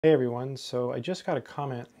Hey everyone, so I just got a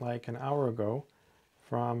comment like an hour ago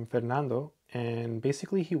from Fernando, and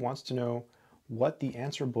basically he wants to know what the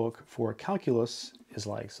answer book for calculus is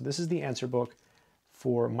like. So this is the answer book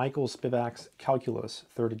for Michael Spivak's Calculus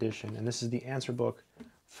 3rd edition, and this is the answer book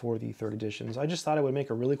for the 3rd edition. So I just thought I would make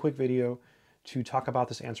a really quick video to talk about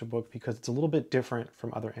this answer book because it's a little bit different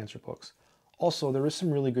from other answer books. Also, there is some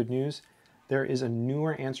really good news. There is a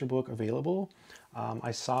newer answer book available.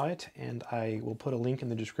 I saw it and I will put a link in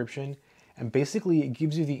the description. And basically it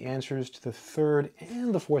gives you the answers to the 3rd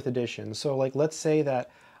and the 4th edition. So like, let's say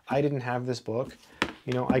that I didn't have this book,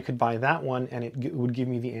 you know, I could buy that one and it would give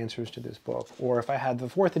me the answers to this book. Or if I had the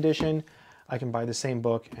 4th edition, I can buy the same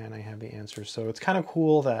book and I have the answers. So it's kind of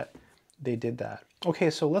cool that they did that. Okay,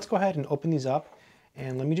 so let's go ahead and open these up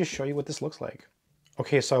and let me just show you what this looks like.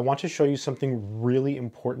 Okay, so I want to show you something really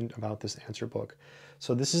important about this answer book.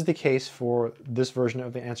 So this is the case for this version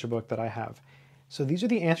of the answer book that I have. So these are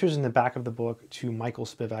the answers in the back of the book to Michael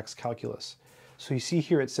Spivak's Calculus. So you see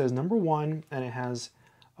here it says number 1, and it has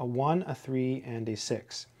a 1, a 3, and a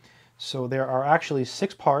 6. So there are actually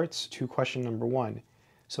 6 parts to question number 1.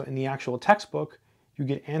 So in the actual textbook, you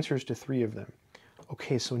get answers to 3 of them.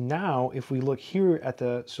 Okay, so now if we look here at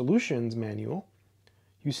the solutions manual,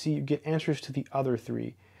 you see you get answers to the other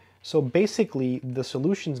 3. So basically the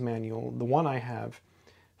solutions manual, the one I have,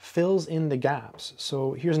 fills in the gaps.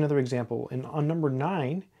 So here's another example. On number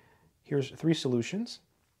 9, here's 3 solutions.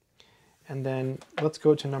 And then let's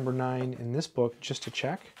go to number 9 in this book just to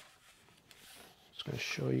check. I'm just going to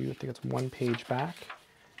show you, I think it's 1 page back.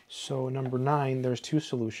 So number 9, there's 2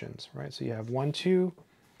 solutions, right? So you have 1, 2,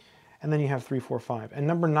 and then you have 3, 4, 5. And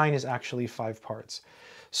number 9 is actually 5 parts.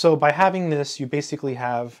 So by having this, you basically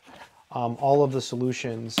have all of the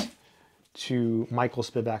solutions to Michael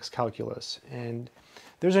Spivak's Calculus. And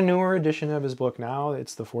there's a newer edition of his book now.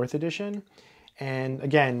 It's the 4th edition. And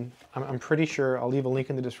again, I'm pretty sure I'll leave a link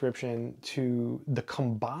in the description to the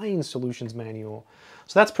combined solutions manual.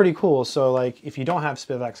 So that's pretty cool. So like if you don't have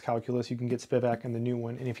Spivak's Calculus, you can get Spivak and the new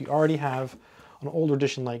one. And if you already have an older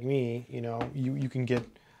edition like me, you know, you can get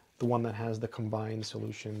the one that has the combined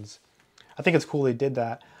solutions. I think it's cool they did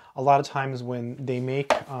that. A lot of times when they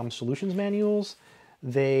make solutions manuals,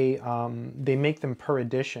 they make them per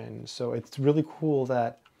edition. So it's really cool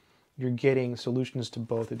that you're getting solutions to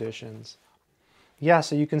both editions. Yeah,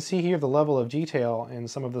 so you can see here the level of detail in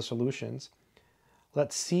some of the solutions.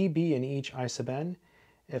 Let C be in each I sub n.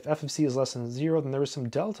 If f of c is less than 0, then there is some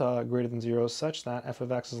delta greater than 0 such that f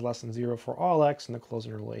of x is less than 0 for all x in the closed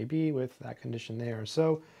interval ab with that condition there.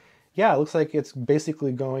 So yeah, it looks like it's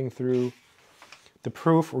basically going through the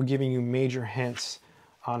proof or giving you major hints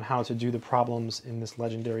on how to do the problems in this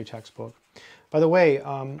legendary textbook. By the way,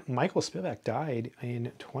 Michael Spivak died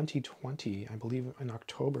in 2020, I believe in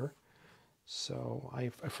October. So I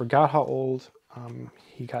forgot how old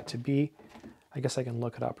he got to be. I guess I can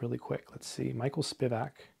look it up really quick. Let's see, Michael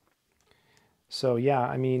Spivak. So yeah,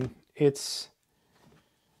 I mean, it's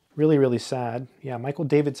really, really sad. Yeah, Michael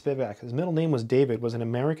David Spivak. His middle name was David, was an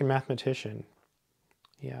American mathematician.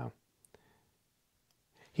 Yeah.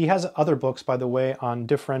 He has other books, by the way, on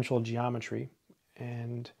differential geometry.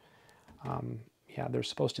 And yeah, they're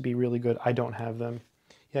supposed to be really good. I don't have them.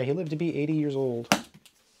 Yeah, he lived to be 80 years old.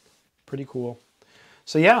 Pretty cool.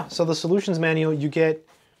 So yeah, so the solutions manual, you get,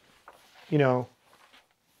 you know,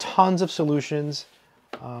 tons of solutions.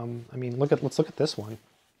 I mean, let's look at this one.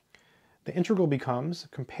 The integral becomes,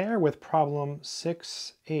 compare with problem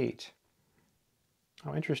 6-8.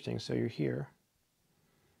 Oh, interesting. So you're here.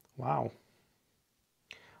 Wow.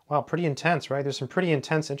 Wow, pretty intense, right? There's some pretty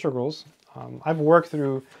intense integrals. I've worked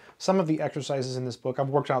through some of the exercises in this book. I've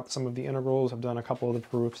worked out some of the integrals. I've done a couple of the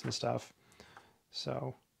proofs and stuff.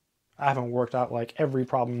 So I haven't worked out like every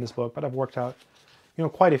problem in this book, but I've worked out, you know,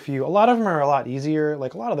 quite a few. A lot of them are a lot easier.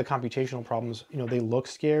 Like a lot of the computational problems, you know, they look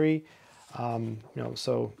scary. You know,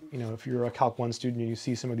 so, you know, if you're a Calc 1 student and you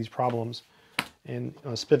see some of these problems in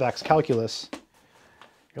Spivak's Calculus,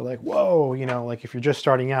 you're like, whoa, you know, like if you're just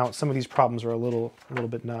starting out, some of these problems are a little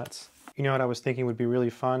bit nuts. You know what I was thinking would be really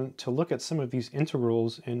fun? To look at some of these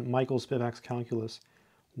integrals in Michael Spivak's Calculus.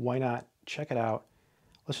 Why not? Check it out.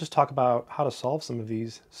 Let's just talk about how to solve some of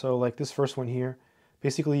these. So like this first one here,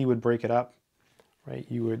 basically you would break it up, right?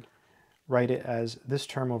 You would write it as this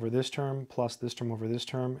term over this term plus this term over this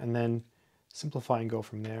term, and then simplify and go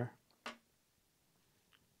from there.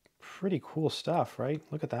 Pretty cool stuff, right?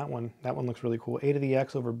 Look at that one. That one looks really cool. A to the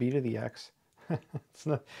x over b to the x. It's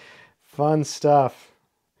not fun stuff.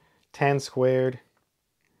 Tan squared.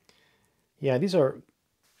 Yeah, these are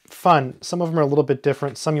fun. Some of them are a little bit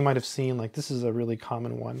different. Some you might have seen, like this is a really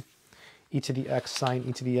common one. e to the x sine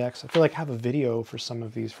e to the x. I feel like I have a video for some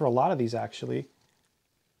of these, for a lot of these actually.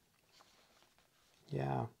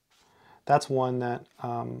 Yeah, that's one that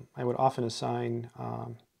I would often assign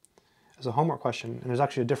as a homework question. And there's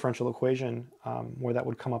actually a differential equation where that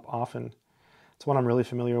would come up often. It's one I'm really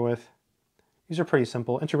familiar with. These are pretty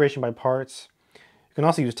simple. Integration by parts. You can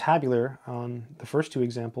also use tabular on the first two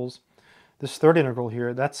examples. This third integral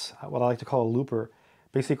here, that's what I like to call a looper.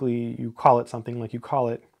 Basically, you call it something like you call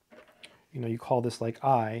it, you call this like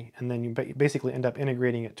I, and then you basically end up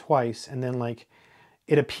integrating it twice, and then like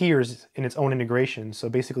it appears in its own integration. So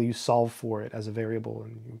basically you solve for it as a variable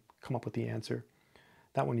and you come up with the answer.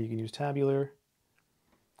 That one you can use tabular.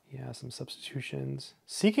 Yeah, some substitutions.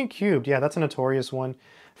 Secant cubed, yeah, that's a notorious one.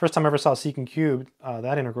 First time I ever saw secant cubed,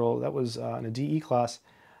 that integral, that was in a DE class.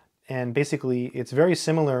 And basically, it's very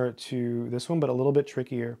similar to this one, but a little bit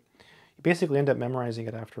trickier. You basically end up memorizing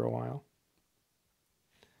it after a while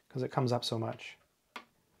because it comes up so much.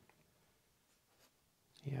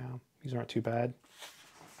 Yeah, these aren't too bad.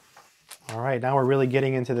 All right, now we're really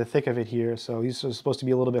getting into the thick of it here. So these are supposed to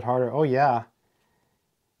be a little bit harder. Oh yeah.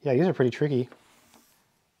 Yeah, these are pretty tricky.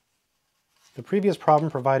 The previous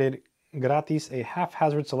problem provided gratis a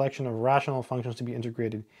haphazard selection of rational functions to be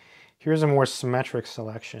integrated. Here's a more symmetric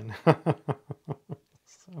selection.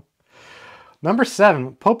 Number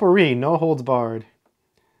 7, potpourri, no holds barred.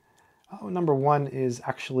 Oh, number 1 is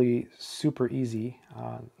actually super easy.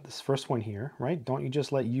 This first one here, right? Don't you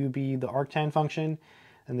just let u be the arctan function,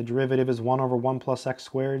 and the derivative is 1 over 1 plus x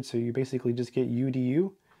squared, so you basically just get u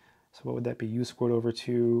du. So what would that be? U squared over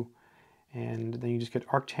 2, and then you just get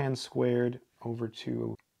arctan squared over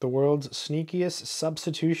 2. The world's sneakiest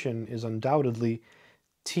substitution is undoubtedly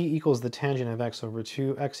t equals the tangent of x over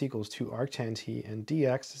 2, x equals 2 arctan t, and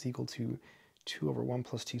dx is equal to 2 over 1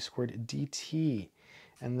 plus t squared dt.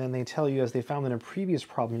 And then they tell you, as they found in a previous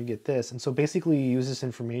problem, you get this. And so basically you use this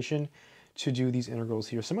information to do these integrals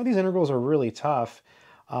here. Some of these integrals are really tough.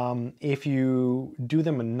 If you do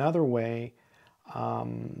them another way,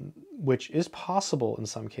 which is possible in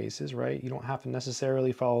some cases, right? You don't have to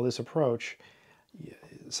necessarily follow this approach.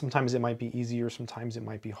 Sometimes it might be easier, sometimes it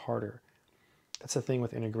might be harder. That's the thing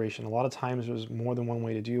with integration. A lot of times there's more than one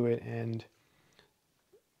way to do it, and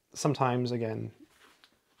sometimes, again,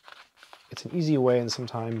 it's an easy way, and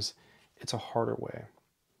sometimes it's a harder way.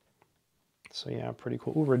 So yeah, pretty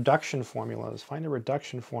cool. Ooh, reduction formulas. Find a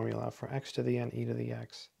reduction formula for x to the n e to the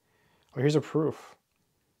x. Oh, here's a proof.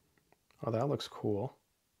 Oh, that looks cool.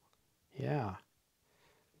 Yeah.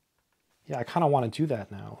 Yeah, I kind of want to do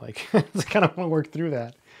that now. Like, I kind of want to work through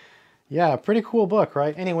that. Yeah, pretty cool book,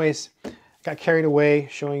 right? Anyways, got carried away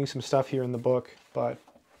showing you some stuff here in the book, but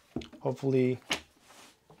hopefully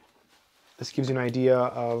this gives you an idea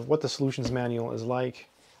of what the solutions manual is like.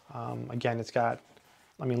 Again, it's got,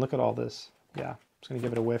 I mean, look at all this. Yeah, I'm just going to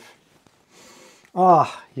give it a whiff.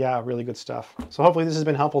 Ah, yeah, really good stuff. So hopefully this has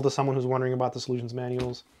been helpful to someone who's wondering about the solutions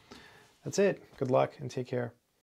manuals. That's it. Good luck and take care.